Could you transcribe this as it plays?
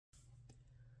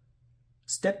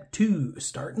Step 2,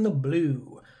 starting the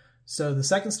blue. So the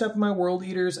second step of my World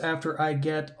Eaters after I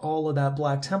get all of that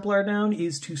black Templar down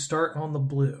is to start on the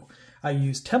blue. I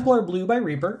use Templar Blue by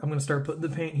Reaper. I'm going to start putting the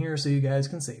paint here so you guys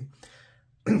can see.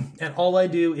 And all I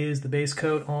do is the base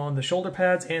coat on the shoulder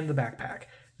pads and the backpack.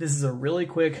 This is a really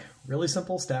quick, really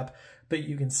simple step, but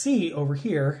you can see over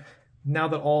here, now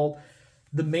that all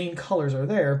the main colors are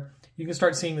there, you can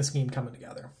start seeing the scheme coming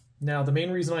together. Now, the main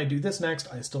reason I do this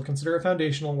next, I still consider it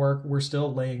foundational work. We're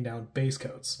still laying down base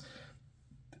coats.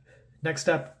 Next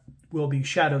step will be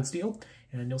shadowed steel,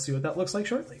 and you'll see what that looks like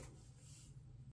shortly.